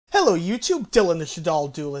Hello YouTube, Dylan the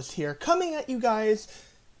Shadal Duelist here, coming at you guys.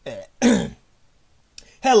 Hello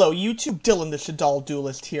YouTube, Dylan the Shadal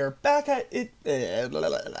Duelist here, back at it.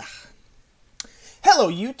 Hello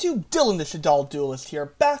YouTube, Dylan the Shadal Duelist here,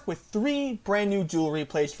 back with 3 brand new duel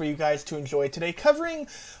replays for you guys to enjoy today, covering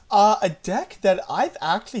a deck that I've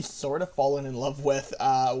actually sort of fallen in love with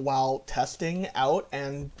while testing out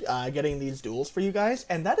and getting these duels for you guys,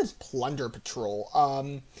 and that is Plunder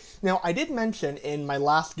Patrol. Now, I did mention in my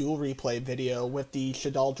last duel replay video with the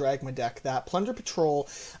Shadal Dragma deck that Plunder Patrol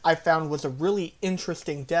I found was a really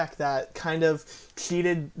interesting deck that kind of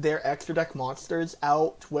cheated their extra deck monsters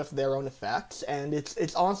out with their own effects, and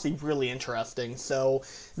it's honestly really interesting. So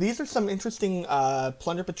these are some interesting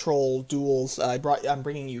Plunder Patrol duels I'm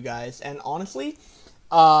bringing you guys, and honestly,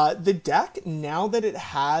 the deck, now that it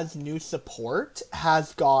has new support,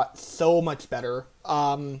 has got so much better.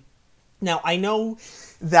 Now, I know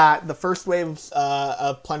that the first waves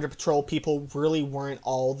of Plunder Patrol, people really weren't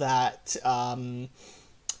all that,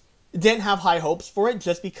 didn't have high hopes for it,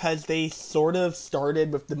 just because they sort of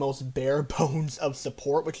started with the most bare bones of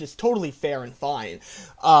support, which is totally fair and fine.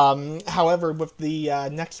 However, with the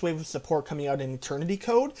next wave of support coming out in Eternity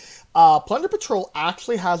Code, Plunder Patrol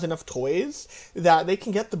actually has enough toys that they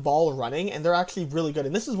can get the ball running, and they're actually really good.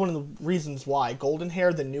 And this is one of the reasons why Golden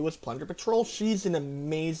Hair, the newest Plunder Patrol, she's an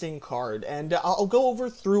amazing card. And I'll go over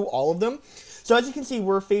through all of them. So as you can see,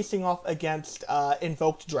 we're facing off against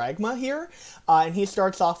Invoked Dragma here, and he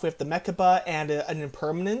starts off with the Mechaba and an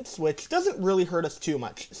Impermanence, which doesn't really hurt us too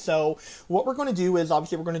much. So what we're going to do is,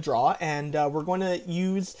 obviously, we're going to draw, and we're going to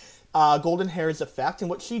use Golden Hair's effect, and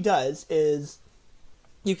what she does is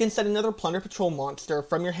you can send another Plunder Patrol monster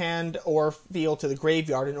from your hand or field to the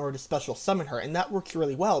graveyard in order to special summon her, and that works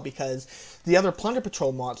really well because the other Plunder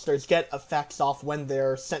Patrol monsters get effects off when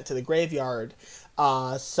they're sent to the graveyard.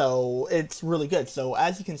 So it's really good. So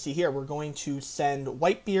as you can see here, we're going to send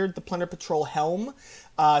Whitebeard, the Plunder Patrol Helm,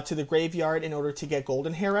 to the graveyard in order to get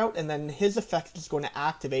Golden Hair out, and then his effect is going to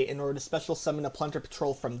activate in order to special summon a Plunder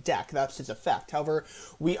Patrol from deck. That's his effect. However,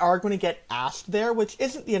 we are going to get Ashed there, which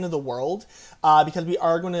isn't the end of the world, because we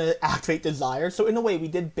are going to activate Desires. So in a way, we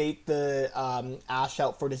did bait the Ash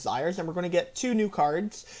out for Desires, and we're going to get 2 new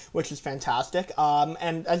cards, which is fantastic.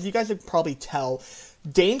 And as you guys can probably tell,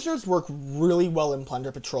 Dangers work really well in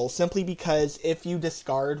Plunder Patrol, simply because if you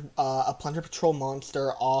discard a Plunder Patrol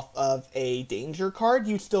monster off of a Danger card,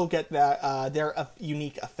 you still get that their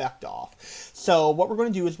unique effect off. So what we're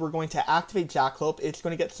going to do is we're going to activate Jackalope. It's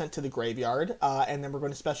going to get sent to the graveyard, and then we're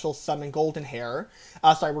going to special summon Golden Hair.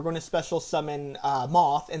 We're going to special summon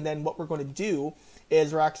Moth, and then what we're going to do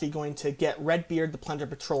is we're actually going to get Redbeard, the Plunder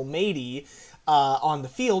Patrol matey, on the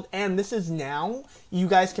field, and this is now, you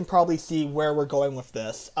guys can probably see where we're going with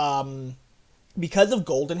this. Because of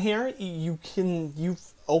Golden Hair, you've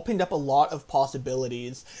opened up a lot of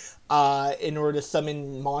possibilities in order to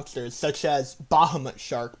summon monsters, such as Bahamut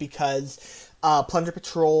Shark, because Plunder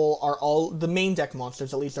Patrol are all, the main deck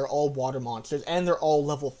monsters at least, are all water monsters, and they're all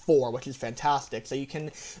level 4, which is fantastic. So you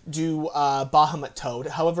can do Bahamut Toad.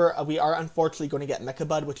 However, we are unfortunately going to get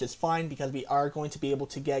Mechabud, which is fine, because we are going to be able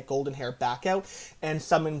to get Golden Hair back out and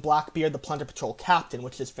summon Blackbeard, the Plunder Patrol Captain,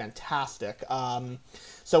 which is fantastic.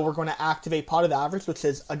 So we're going to activate Pot of Avarice, which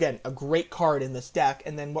is, again, a great card in this deck,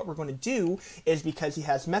 and then what we're going to do is, because he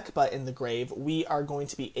has Mechaba in the grave, we are going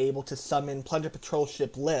to be able to summon Plunder Patrol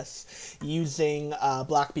Ship Liss using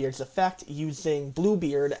Blackbeard's effect, using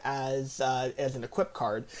Bluebeard as an equip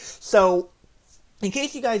card. So in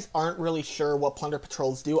case you guys aren't really sure what Plunder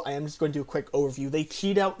Patrols do, I am just going to do a quick overview. They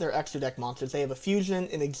cheat out their extra deck monsters. They have a Fusion,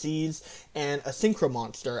 an Xyz, and a Synchro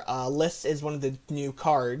monster. Liss is one of the new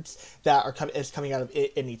cards that is coming out of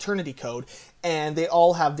in Eternity Code, and they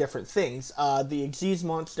all have different things. The Xyz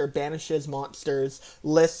monster banishes monsters,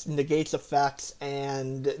 Liss negates effects,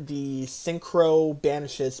 and the Synchro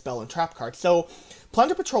banishes spell and trap cards. So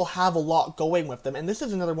Plunder Patrol have a lot going with them, and this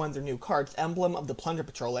is another one of their new cards, Emblem of the Plunder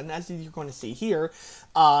Patrol, and as you're going to see here,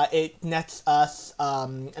 it nets us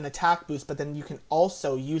an attack boost, but then you can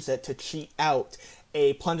also use it to cheat out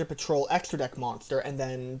a Plunder Patrol extra deck monster, and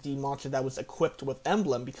then the monster that was equipped with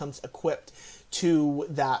Emblem becomes equipped to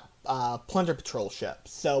that Plunder Patrol ship.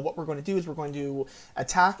 So what we're going to do is we're going to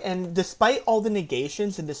attack, and despite all the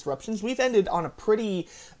negations and disruptions, we've ended on a pretty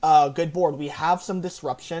good board. We have some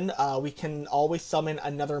disruption. We can always summon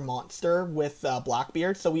another monster with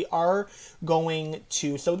Blackbeard, so we are going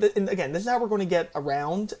to, and again, this is how we're going to get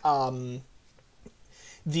around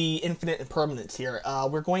the infinite impermanence here.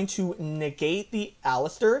 We're going to negate the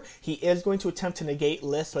Alistair. He is going to attempt to negate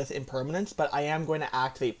Liss with impermanence, but I am going to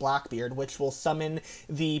activate Blackbeard, which will summon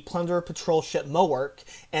the Plunder patrol ship Moark,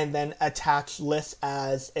 and then attach Liss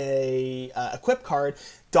as a equip card,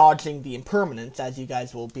 dodging the impermanence, as you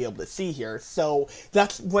guys will be able to see here. So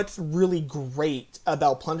that's what's really great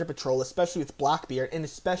about Plunder Patrol, especially with Blackbeard, and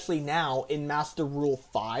especially now in Master Rule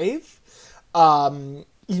 5.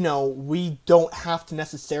 You know, we don't have to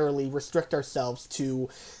necessarily restrict ourselves to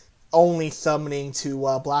only summoning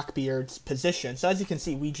to Blackbeard's position. So as you can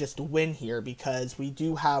see, we just win here because we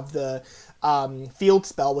do have the field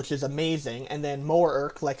spell, which is amazing, and then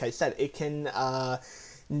Moark, like I said, it can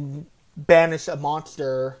banish a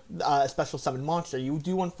monster, a special summon monster. You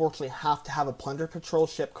do unfortunately have to have a Plunder Patrol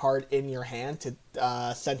ship card in your hand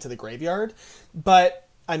to send to the graveyard, but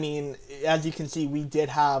I mean, as you can see, we did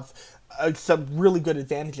have some really good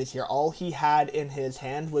advantages here. All he had in his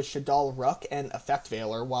hand was Shaddoll Rook and Effect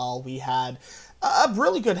Veiler, while we had a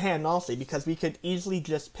really good hand, honestly, because we could easily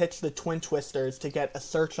just pitch the Twin Twisters to get a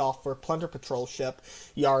search off for Plunder Patrol ship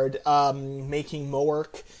yard, making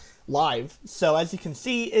Moark live. So as you can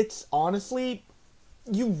see, it's honestly,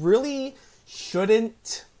 you really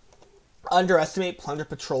shouldn't underestimate Plunder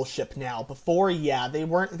Patrol ship now. Before, yeah, they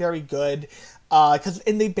weren't very good,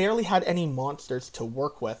 and they barely had any monsters to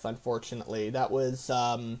work with, unfortunately. That was,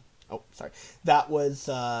 that was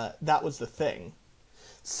the thing.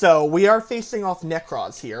 So we are facing off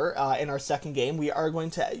Necros here, in our second game. We are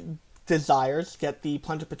going to Desires, get the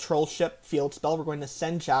Plunder Patrol ship field spell. We're going to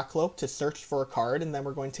send Jackalope to search for a card, and then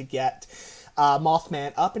we're going to get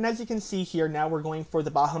Mothman up. And as you can see here, now we're going for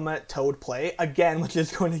the Bahamut Toad play, again, which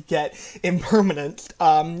is going to get impermanence.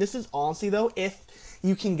 This is honestly, though, if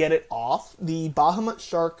you can get it off, the Bahamut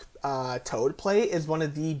Shark Toad play is one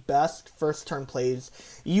of the best first turn plays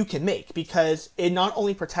you can make, because it not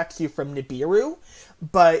only protects you from Nibiru,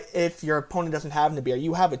 but if your opponent doesn't have Nibiru,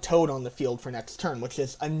 you have a Toad on the field for next turn, which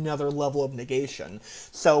is another level of negation.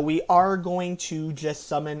 So we are going to just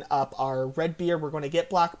summon up our Redbeard. We're going to get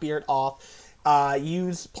Blackbeard off,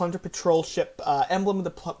 use Plunder Patrol ship emblem of the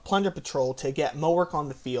Plunder Patrol to get Moark on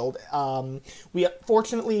the field. We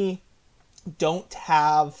fortunately don't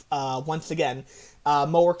have, once again,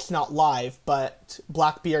 Moark's not live, but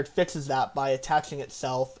Blackbeard fixes that by attaching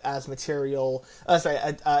itself as material,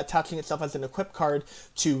 attaching itself as an equip card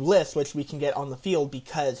to Liss, which we can get on the field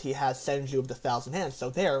because he has Senju of the Thousand Hands. So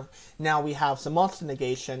there, now we have some monster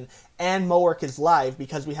negation, and Moark is live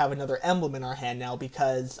because we have another emblem in our hand now,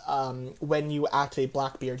 because when you activate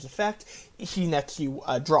Blackbeard's effect, he nets you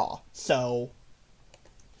a draw. So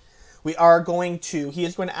we are going to, he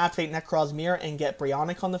is going to activate Necros Mirror and get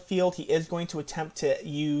Brionic on the field. He is going to attempt to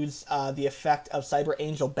use the effect of Cyber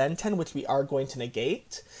Angel Benten, which we are going to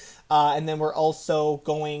negate. And then we're also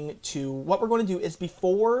going to, what we're going to do is,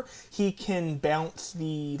 before he can bounce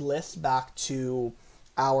the list back to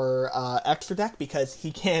our extra deck, because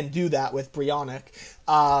he can do that with Brionic,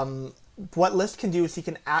 what List can do is it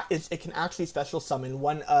can actually special summon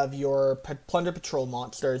one of your Plunder Patrol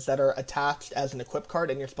monsters that are attached as an equip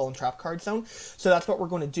card in your spell and trap card zone. So that's what we're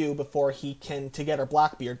going to do before he can, to get our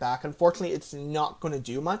Blackbeard back. Unfortunately, it's not going to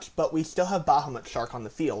do much, but we still have Bahamut Shark on the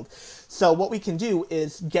field. So what we can do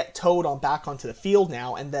is get Toad back onto the field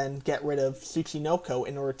now, and then get rid of Tsuchinoko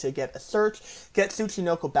in order to get a search, get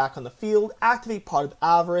Tsuchinoko back on the field, activate Pot of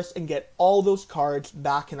Avarice, and get all those cards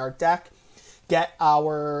back in our deck. Get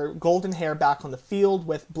our Golden Hair back on the field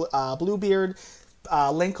with Bluebeard,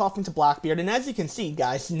 link off into Blackbeard, and as you can see,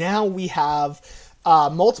 guys, now we have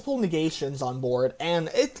multiple negations on board, and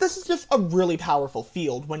this is just a really powerful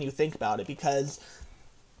field when you think about it, because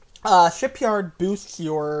Shipyard boosts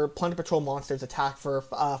your Plunder Patrol monster's attack for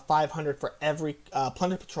 500 for every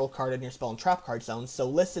Plunder Patrol card in your spell and trap card zone. So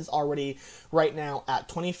Liss is already right now at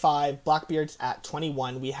 25, Blackbeard's at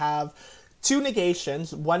 21. We have two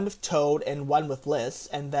negations, one with Toad and one with Liss,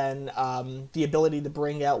 and then the ability to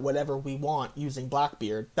bring out whatever we want using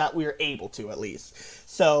Blackbeard, that we're able to, at least.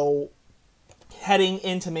 So, heading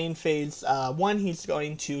into main phase 1, he's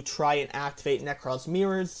going to try and activate Necros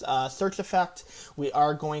Mirror's search effect. We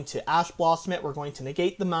are going to Ash Blossom it, we're going to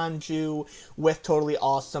negate the Manju with Totally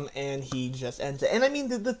Awesome, and he just ends it. And I mean,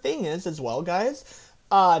 the thing is, as well, guys,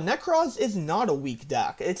 Necros is not a weak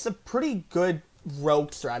deck. It's a pretty good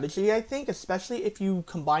rogue strategy, I think, especially if you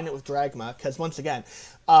combine it with Dragma, because once again,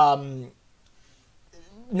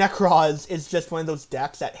 Necros is just one of those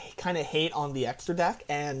decks that kind of hate on the extra deck,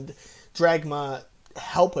 and Dragma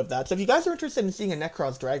help with that. So if you guys are interested in seeing a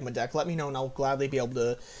Necros Dragma deck, let me know, and I'll gladly be able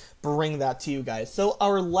to bring that to you guys. So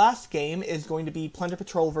our last game is going to be Plunder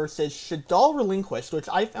Patrol versus Shaddoll Relinquished, which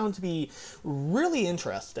I found to be really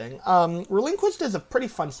interesting. Relinquished is a pretty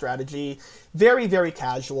fun strategy, very, very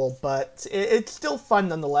casual, but it's still fun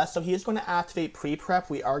nonetheless. So he is going to activate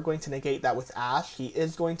Pre-Prep. We are going to negate that with Ash. He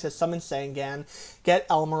is going to summon Sangan, get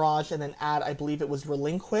El Mirage, and then add, I believe it was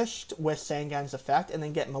Relinquished with Sangan's effect, and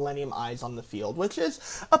then get Millennium Eyes on the field, which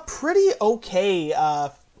is a pretty okay,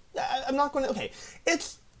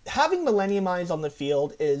 it's having Millennium Eyes on the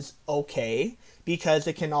field is okay, because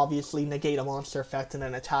it can obviously negate a monster effect and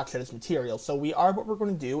then attach it as material. So what we're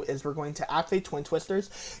going to do is we're going to activate Twin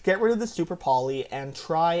Twisters, get rid of the Super Poly, and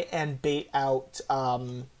try and bait out,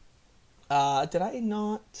 did I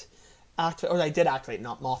not activate, or I did activate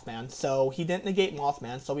not Mothman, so he didn't negate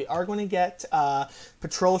Mothman, so we are going to get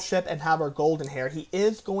Patrol Ship and have our Golden Hair. He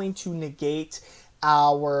is going to negate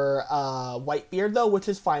our Whitebeard, though, which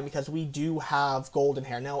is fine because we do have Golden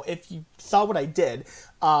Hair. Now, if you saw what I did,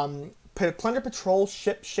 Plunder Patrol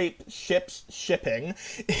shipping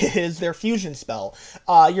is their fusion spell.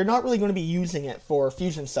 You're not really going to be using it for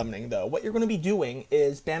fusion summoning, though. What you're going to be doing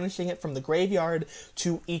is banishing it from the graveyard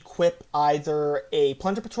to equip either a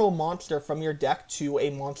Plunder Patrol monster from your deck to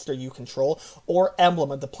a monster you control, or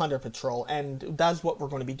Emblem of the Plunder Patrol, and that's what we're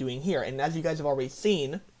going to be doing here. And as you guys have already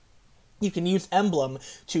seen, you can use Emblem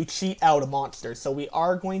to cheat out a monster. So we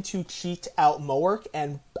are going to cheat out Moark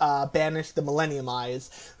and banish the Millennium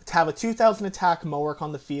Eyes to have a 2000 attack Moark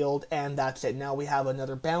on the field, and that's it. Now we have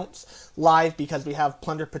another bounce live because we have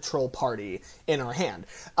Plunder Patrol Party in our hand.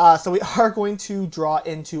 So we are going to draw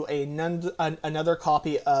into another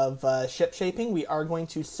copy of Ship Shaping. We are going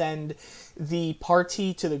to send the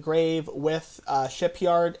party to the grave with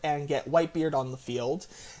Shipyard and get Whitebeard on the field.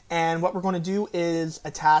 And what we're going to do is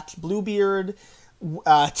attach Bluebeard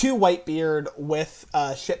to Whitebeard with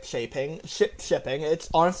Ship Shipping. It's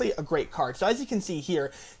honestly a great card. So as you can see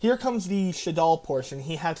here comes the Shaddoll portion.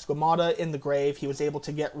 He had Squamata in the grave. He was able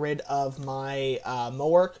to get rid of my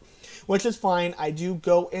Moark, which is fine. I do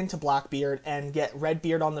go into Blackbeard and get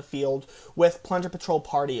Redbeard on the field with Plunder Patrol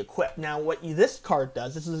Party equipped. Now, what this card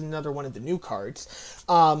does, this is another one of the new cards,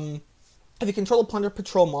 if you control a Plunder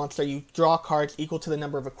Patrol monster, you draw cards equal to the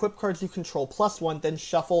number of equipped cards you control +1, then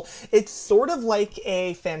shuffle. It's sort of like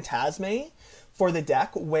a Phantasme for the deck,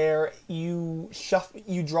 where you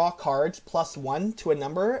draw cards +1 to a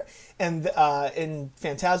number, and in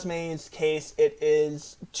Phantasme's case, it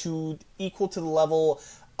is equal to the level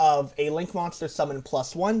of a Link monster summon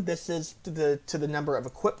 +1. This is to the number of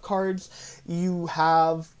equipped cards you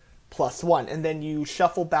have +1, and then you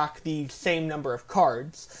shuffle back the same number of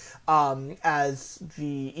cards as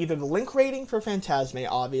either the Link rating for Phantasme,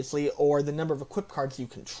 obviously, or the number of equipped cards you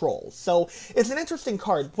control. So it's an interesting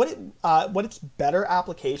card. What its better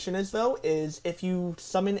application is, though, is if you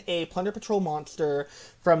summon a Plunder Patrol monster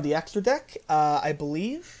from the extra deck, I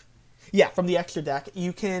believe. Yeah, from the extra deck,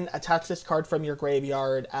 you can attach this card from your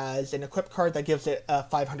graveyard as an equipped card that gives it a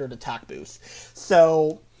 500 attack boost.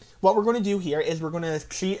 So what we're going to do here is we're going to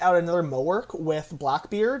cheat out another Moark with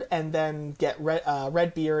Blackbeard and then get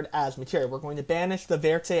Redbeard as material. We're going to banish the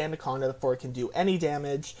Verte Anaconda before it can do any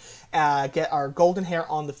damage, get our Golden Hair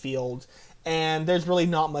on the field, and there's really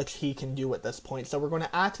not much he can do at this point. So we're going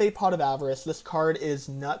to activate Pot of Avarice. This card is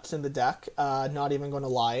nuts in the deck, not even going to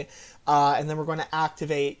lie. And then we're going to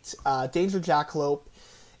activate Danger Jackalope.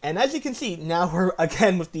 And as you can see, now we're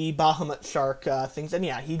again with the Bahamut Shark things. And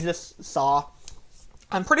yeah, he just saw...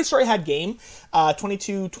 I'm pretty sure I had game,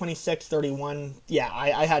 22, 26, 31, yeah,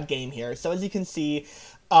 I had game here. So as you can see,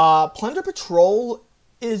 Plunder Patrol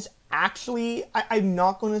is actually, I'm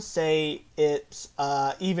not going to say it's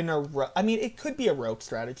even I mean, it could be a rogue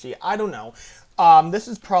strategy, I don't know. This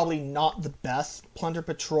is probably not the best Plunder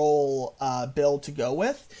Patrol build to go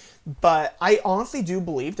with, but I honestly do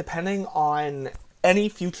believe, depending on any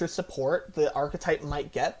future support the archetype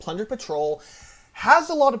might get, Plunder Patrol has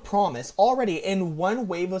a lot of promise. Already in one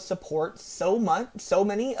wave of support, so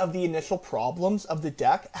many of the initial problems of the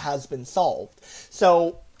deck has been solved.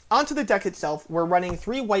 So onto the deck itself, we're running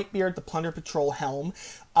 3 Whitebeard, the Plunder Patrol Helm.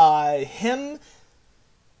 Him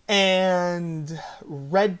and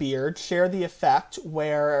Redbeard share the effect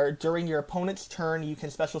where during your opponent's turn you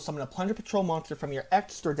can special summon a Plunder Patrol monster from your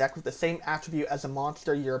extra deck with the same attribute as a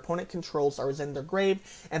monster your opponent controls or is in their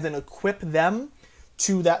grave, and then equip them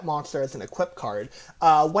to that monster as an equip card.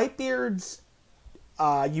 Whitebeard's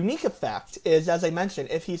unique effect is, as I mentioned,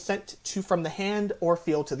 if he's sent from the hand or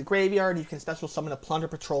field to the graveyard, you can special summon a Plunder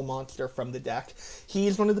Patrol monster from the deck.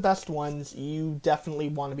 He's one of the best ones. You definitely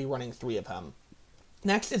want to be running 3 of him.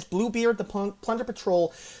 Next is Bluebeard, the Plunder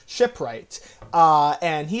Patrol Shipwright,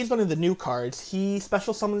 and he's one of the new cards. He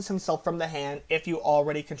special summons himself from the hand if you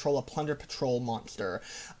already control a Plunder Patrol monster.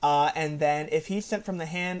 And then if he's sent from the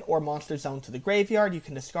hand or monster zone to the graveyard, you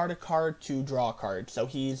can discard a card to draw a card. So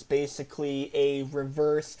he's basically a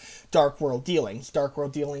reverse Dark World Dealings. Dark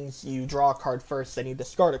World Dealings, you draw a card first, then you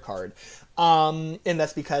discard a card. And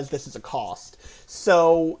that's because this is a cost.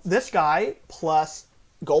 So this guy plus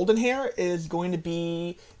Golden Hair is going to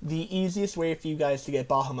be the easiest way for you guys to get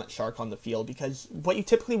Bahamut Shark on the field, because what you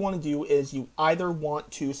typically want to do is you either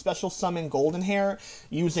want to special summon Golden Hair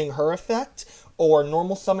using her effect, or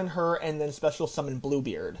normal summon her and then special summon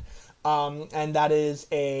Bluebeard. And that is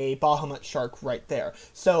a Bahamut Shark right there.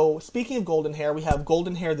 So, speaking of Golden Hair, we have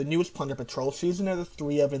Golden Hair, the newest Plunder Patrol. She's another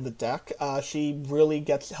 3 of in the deck. She really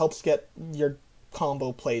helps get your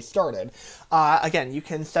combo play started. Again, you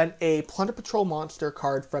can send a Plunder Patrol monster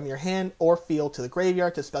card from your hand or field to the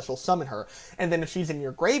graveyard to special summon her. And then if she's in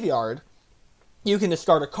your graveyard, you can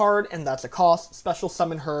discard a card, and that's a cost, special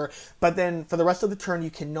summon her, but then for the rest of the turn, you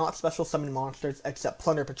cannot special summon monsters except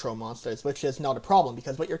Plunder Patrol monsters, which is not a problem,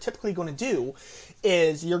 because what you're typically going to do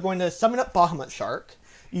is you're going to summon up Bahamut Shark.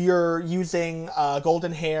 You're using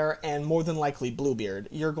Golden Hair and more than likely Bluebeard.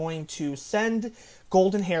 You're going to send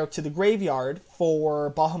Golden Hair to the graveyard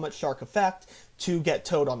for Bahamut Shark effect to get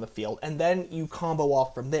Toad on the field, and then you combo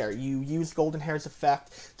off from there. You use Golden Hair's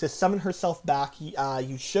effect to summon herself back.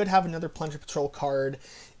 You should have another Plunder Patrol card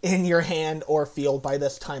in your hand or field by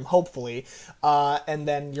this time, hopefully, and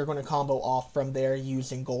then you're going to combo off from there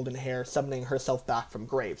using Golden Hair, summoning herself back from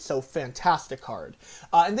grave. So, fantastic card.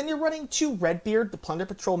 And then you're running 2 Redbeard, the Plunder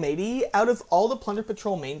Patrol matey. Out of all the Plunder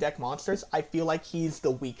Patrol main deck monsters, I feel like he's the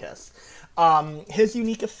weakest. His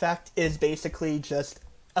unique effect is basically just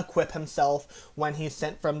equip himself when he's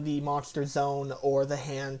sent from the monster zone or the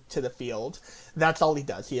hand to the field. That's all he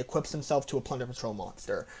does. He equips himself to a Plunder Patrol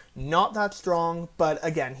monster. Not that strong, but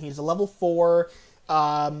again, he's a level 4,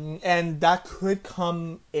 and that could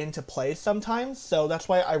come into play sometimes, so that's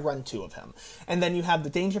why I run 2 of him. And then you have the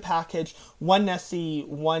Danger Package, 1 Nessie,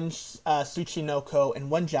 1 Tsuchinoko, and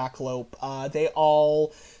 1 Jackalope. They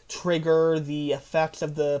all trigger the effects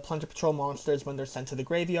of the Plunder Patrol monsters when they're sent to the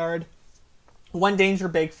graveyard. 1 Danger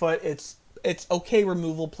Bigfoot, it's okay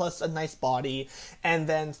removal plus a nice body, and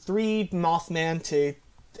then 3 Mothman to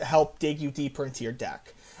help dig you deeper into your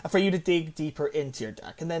deck. For you to dig deeper into your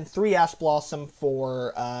deck. And then 3 Ash Blossom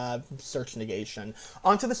for search negation.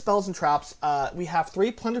 Onto the spells and traps, we have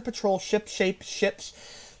 3 Plunder Patrol shipping.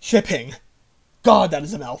 God, that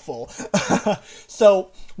is a mouthful. So,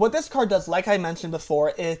 what this card does, like I mentioned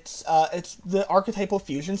before, it's the archetypal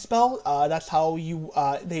fusion spell. That's how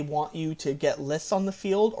they want you to get lists on the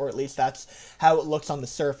field, or at least that's how it looks on the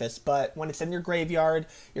surface. But when it's in your graveyard,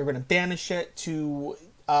 you're going to banish it to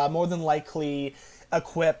more than likely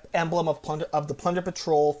equip Emblem of the Plunder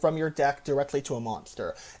Patrol from your deck directly to a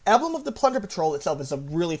monster. Emblem of the Plunder Patrol itself is a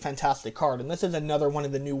really fantastic card, and this is another one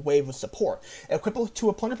of the new wave of support. Equip it to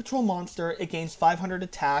a Plunder Patrol monster, it gains 500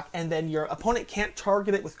 attack, and then your opponent can't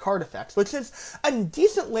target it with card effects, which is a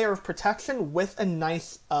decent layer of protection with a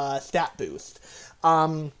nice stat boost.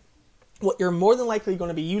 What you're more than likely going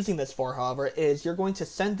to be using this for, however, is you're going to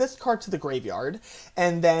send this card to the graveyard,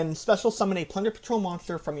 and then special summon a Plunder Patrol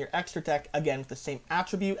monster from your extra deck, again, with the same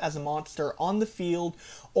attribute as a monster on the field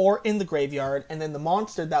or in the graveyard, and then the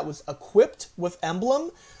monster that was equipped with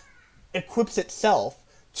Emblem equips itself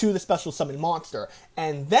to the special summon monster,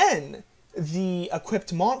 and then the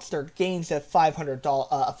equipped monster gains a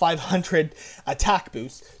 500 attack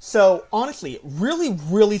boost. So, honestly, really,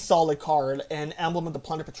 really solid card and Emblem of the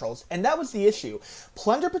Plunder Patrols. And that was the issue.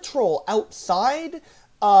 Plunder Patrol, outside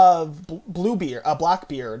of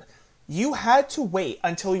Blackbeard, you had to wait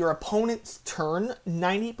until your opponent's turn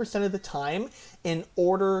 90% of the time in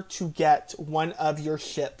order to get one of your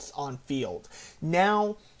ships on field.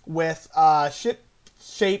 Now, with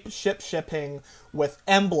shipping with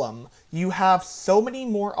Emblem, you have so many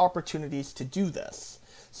more opportunities to do this.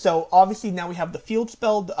 So obviously now we have the field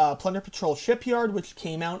spell, Plunder Patrol Shipyard, which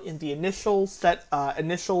came out in the initial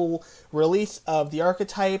release of the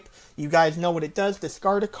archetype. You guys know what it does.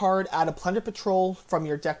 Discard a card, add a Plunder Patrol from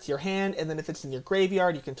your deck to your hand, and then if it's in your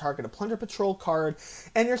graveyard, you can target a Plunder Patrol card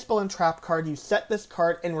and your spell and trap card. You set this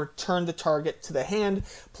card and return the target to the hand,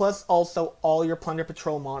 plus also all your Plunder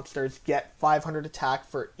Patrol monsters get 500 attack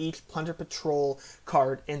for each Plunder Patrol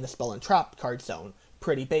card in the spell and trap card zone.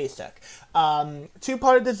 Pretty basic.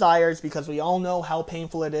 2-part Desires, because we all know how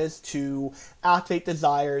painful it is to activate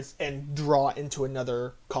Desires and draw into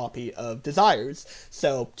another copy of Desires.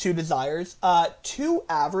 So, 2 Desires. 2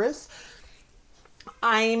 Avarice.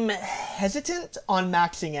 I'm hesitant on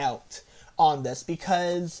maxing out on this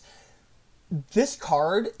because this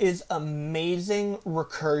card is amazing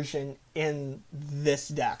recursion in this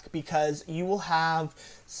deck because you will have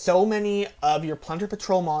so many of your Plunder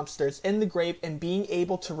Patrol monsters in the grave, and being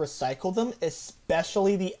able to recycle them,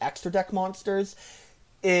 especially the extra deck monsters,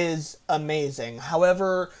 is amazing.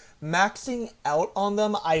 However, maxing out on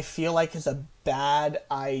them I feel like is a bad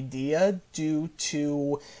idea due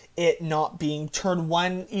to it not being turn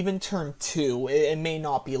 1, even turn 2. It may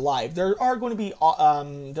not be live. There are going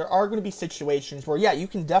to be situations where, yeah, you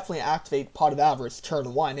can definitely activate Pot of Avarice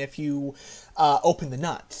turn 1 if you open the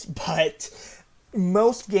nuts, but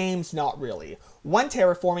most games not really. 1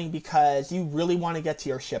 Terraforming because you really want to get to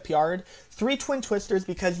your shipyard. 3 Twin Twisters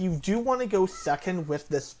because you do want to go second with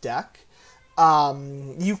this deck.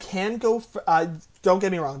 You can go, don't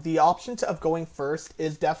get me wrong, the option of going first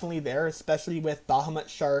is definitely there, especially with Bahamut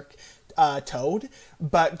Shark, Toad,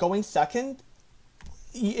 but going second,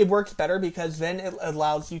 it works better because then it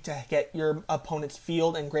allows you to get your opponent's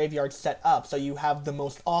field and graveyard set up, so you have the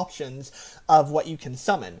most options of what you can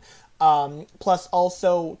summon. Plus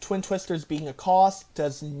also, Twin Twisters being a cost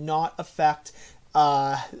does not affect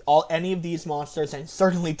any of these monsters, and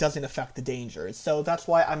certainly doesn't affect the dangers. So that's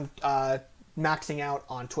why I'm maxing out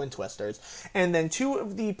on Twin Twisters. And then 2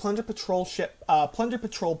 of the Plunder Patrol Plunder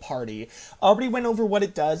Patrol Party. Already went over what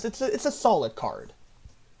it does. It's a solid card.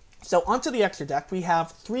 So onto the extra deck, we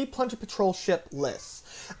have 3 Plunder Patrol ship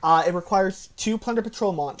lists. It requires 2 Plunder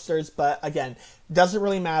Patrol monsters, but again, doesn't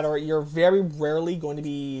really matter. You're very rarely going to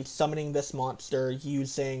be summoning this monster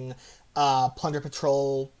using Plunder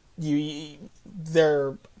Patrol,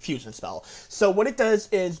 their fusion spell. So what it does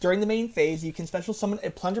is, during the main phase, you can special summon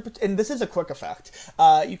a Plunder, and this is a quick effect.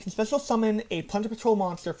 You can special summon a Plunder Patrol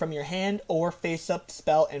monster from your hand or face-up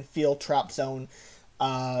spell and field trap zone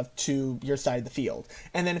to your side of the field.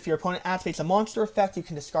 And then if your opponent activates a monster effect, you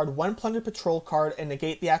can discard 1 Plunder Patrol card and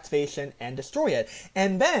negate the activation and destroy it.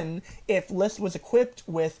 And then, if List was equipped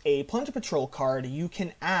with a Plunder Patrol card, you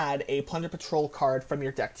can add a Plunder Patrol card from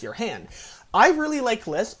your deck to your hand. I really like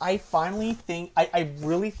List. I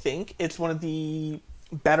really think it's one of the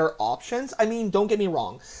better options. I mean, don't get me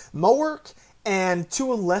wrong. Mowork and,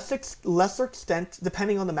 to a lesser extent,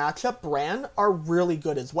 depending on the matchup, Bran are really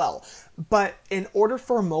good as well. But in order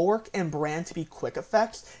for Mowork and Bran to be quick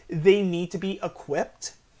effects, they need to be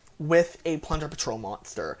equipped with a Plunder Patrol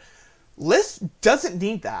monster. List doesn't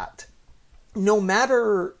need that. No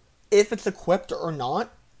matter if it's equipped or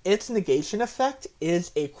not, its negation effect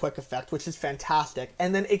is a quick effect, which is fantastic.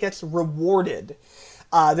 And then it gets rewarded.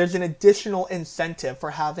 There's an additional incentive for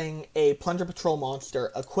having a Plunder Patrol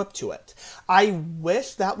monster equipped to it. I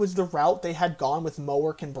wish that was the route they had gone with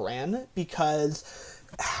Mowork and Bran, because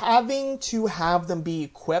having to have them be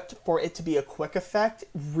equipped for it to be a quick effect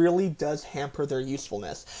really does hamper their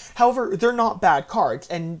usefulness. However, they're not bad cards,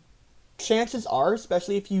 and chances are,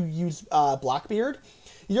 especially if you use Blackbeard,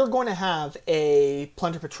 you're going to have a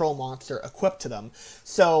Plunder Patrol monster equipped to them.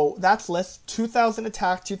 So that's List. 2,000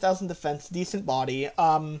 attack, 2,000 defense, decent body.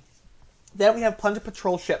 Then we have Plunder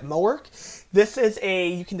Patrol ship Mowork. This is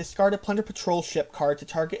you can discard a Plunder Patrol ship card to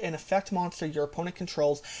target an effect monster your opponent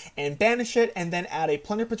controls and banish it, and then add a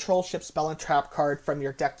Plunder Patrol ship spell and trap card from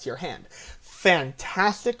your deck to your hand.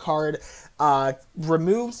 Fantastic card.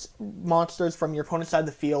 Removes monsters from your opponent's side of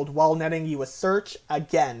the field while netting you a search.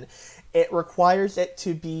 Again, it requires it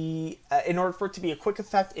to be, in order for it to be a quick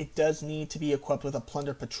effect, it does need to be equipped with a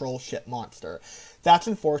Plunder Patrol ship monster. That's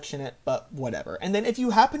unfortunate, but whatever. And then if you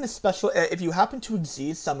happen to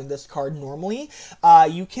Xyz summon this card normally,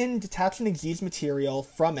 you can detach an Xyz material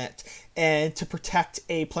from it and to protect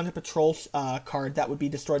a Plunder Patrol card that would be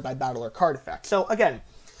destroyed by battle or card effect. So again,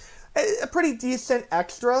 a pretty decent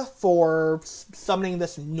extra for summoning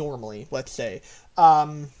this normally, let's say.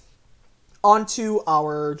 Onto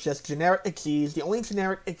our just generic Xyz. The only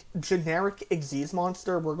generic Xyz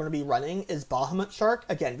monster we're going to be running is Bahamut Shark.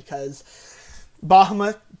 Again, because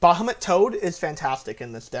Bahamut Toad is fantastic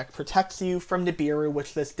in this deck. Protects you from Nibiru,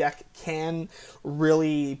 which this deck can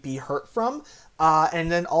really be hurt from.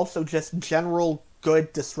 And then also just general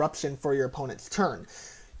good disruption for your opponent's turn.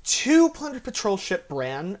 2 Plunder Patrol ship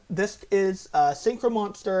Bran. This is a Synchro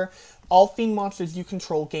monster. All Fiend monsters you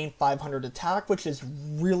control gain 500 attack, which is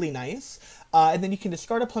really nice. And then you can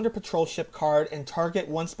discard a Plunder Patrol ship card and target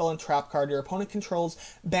 1 spell and trap card your opponent controls,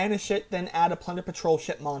 banish it, then add a Plunder Patrol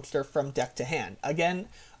ship monster from deck to hand. Again,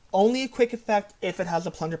 only a quick effect if it has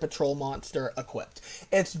a Plunder Patrol monster equipped.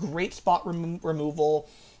 It's great spot removal.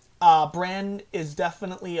 Bran is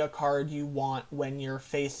definitely a card you want when you're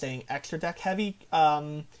facing extra deck heavy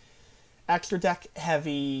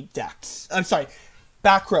decks. I'm sorry,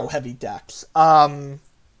 back row heavy decks. And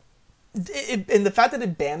the fact that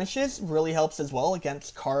it banishes really helps as well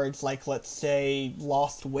against cards like, let's say,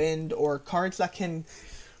 Lost Wind, or cards that can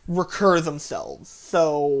recur themselves.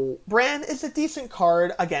 So Bran is a decent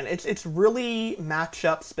card. Again, it's really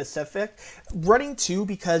matchup specific. Running 2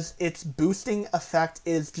 because its boosting effect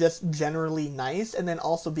is just generally nice, and then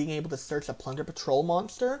also being able to search a Plunder Patrol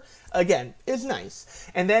monster, again, is nice.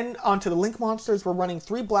 And then onto the Link monsters, we're running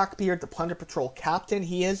 3 Blackbeard, the Plunder Patrol Captain.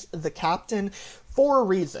 He is the captain for a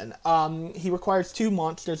reason. He requires 2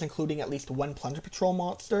 monsters, including at least 1 Plunder Patrol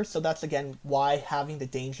monster, so that's, again, why having the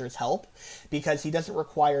Dangers help, because he doesn't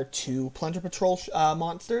require 2 Plunder Patrol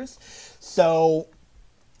monsters. So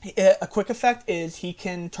a quick effect is he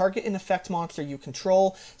can target an effect monster you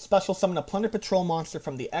control, special summon a Plunder Patrol monster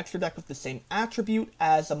from the extra deck with the same attribute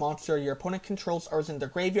as a monster your opponent controls or is in their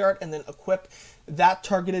graveyard, and then equip that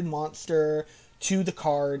targeted monster to the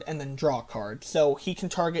card and then draw a card. So he can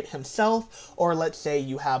target himself, or let's say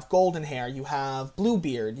you have Golden Hair, you have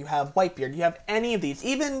Bluebeard, you have Whitebeard, you have any of these,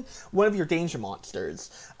 even one of your danger monsters.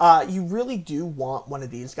 You really do want one of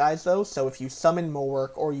these guys though, so if you summon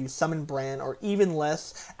Mowerk or you summon Bran, or even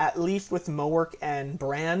less, at least with Mowerk and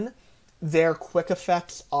Bran, their quick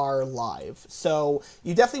effects are live. So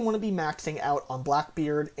you definitely want to be maxing out on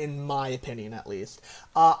Blackbeard, in my opinion at least.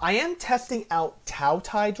 I am testing out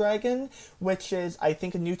Tao-Tai Dragon, which is, I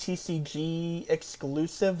think, a new TCG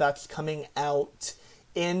exclusive that's coming out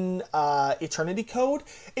in Eternity Code.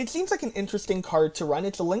 It seems like an interesting card to run.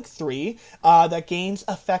 It's a Link 3 that gains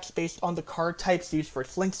effects based on the card types used for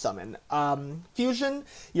its Link Summon. Fusion,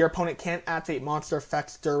 your opponent can't activate monster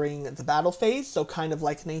effects during the battle phase, so kind of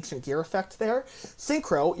like an Ancient Gear effect there.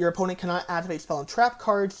 Synchro, your opponent cannot activate spell and trap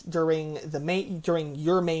cards during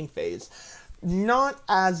your main phase. Not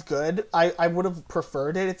as good. I would have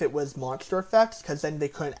preferred it if it was monster effects, because then they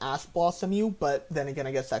couldn't Ash Blossom you, but then again,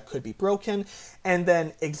 I guess that could be broken. And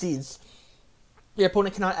then Xyz. Your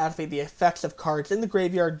opponent cannot activate the effects of cards in the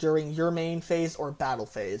graveyard during your main phase or battle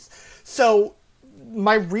phase. So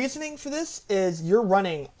my reasoning for this is you're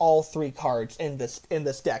running all 3 cards in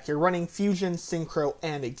this deck. You're running Fusion, Synchro,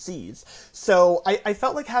 and Xyz. So I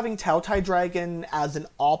felt like having Tao-Tai Dragon as an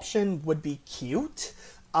option would be cute.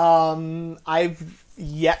 I've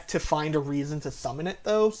yet to find a reason to summon it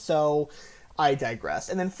though, so I digress.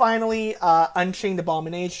 And then finally, Unchained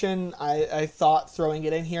Abomination. I thought throwing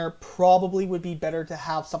it in here probably would be better to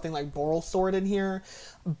have something like Boral Sword in here,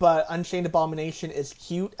 but Unchained Abomination is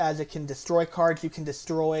cute as it can destroy cards. You can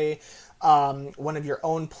destroy one of your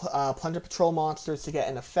own Plunder Patrol monsters to get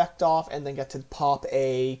an effect off, and then get to pop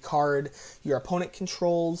a card your opponent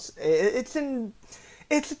controls. It's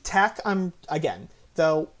a tech. Again,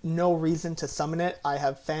 though, no reason to summon it, I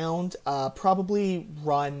have found. Probably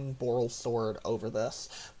run Boral Sword over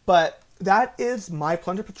this. But that is my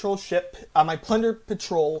Plunder Patrol my Plunder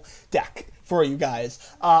Patrol deck for you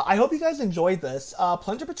guys. I hope you guys enjoyed this.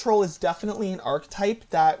 Plunder Patrol is definitely an archetype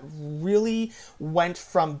that really went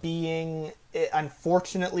from being,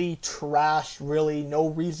 unfortunately, trash, really no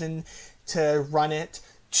reason to run it,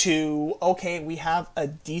 to, okay, we have a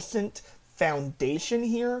decent foundation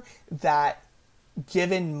here that,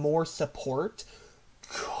 given more support,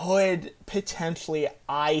 could potentially,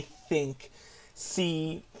 I think,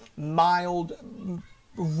 see mild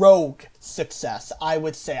rogue success, I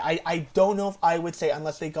would say. I don't know if I would say,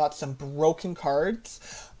 unless they got some broken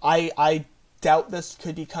cards, I doubt this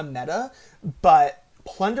could become meta, but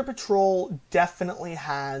Plunder Patrol definitely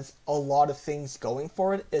has a lot of things going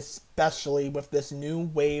for it, especially with this new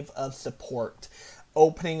wave of support.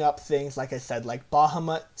 Opening up things, like I said, like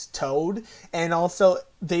Bahamut's Toad, and also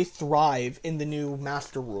they thrive in the new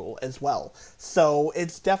Master Rule as well. So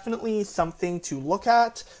it's definitely something to look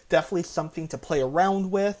at, definitely something to play around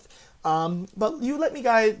with. But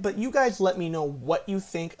you guys let me know what you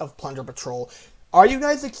think of Plunder Patrol. Are you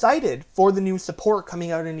guys excited for the new support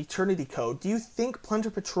coming out in Eternity Code? Do you think Plunder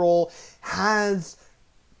Patrol has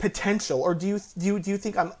potential, or do you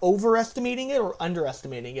think I'm overestimating it or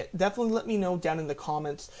underestimating it? Definitely let me know down in the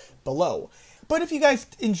comments below. But if you guys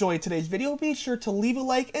enjoyed today's video, be sure to leave a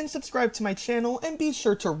like and subscribe to my channel, and be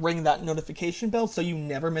sure to ring that notification bell so you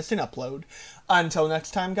never miss an upload. Until next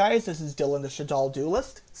time, guys, this is Dylan the Shadal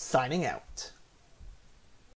Duelist, signing out.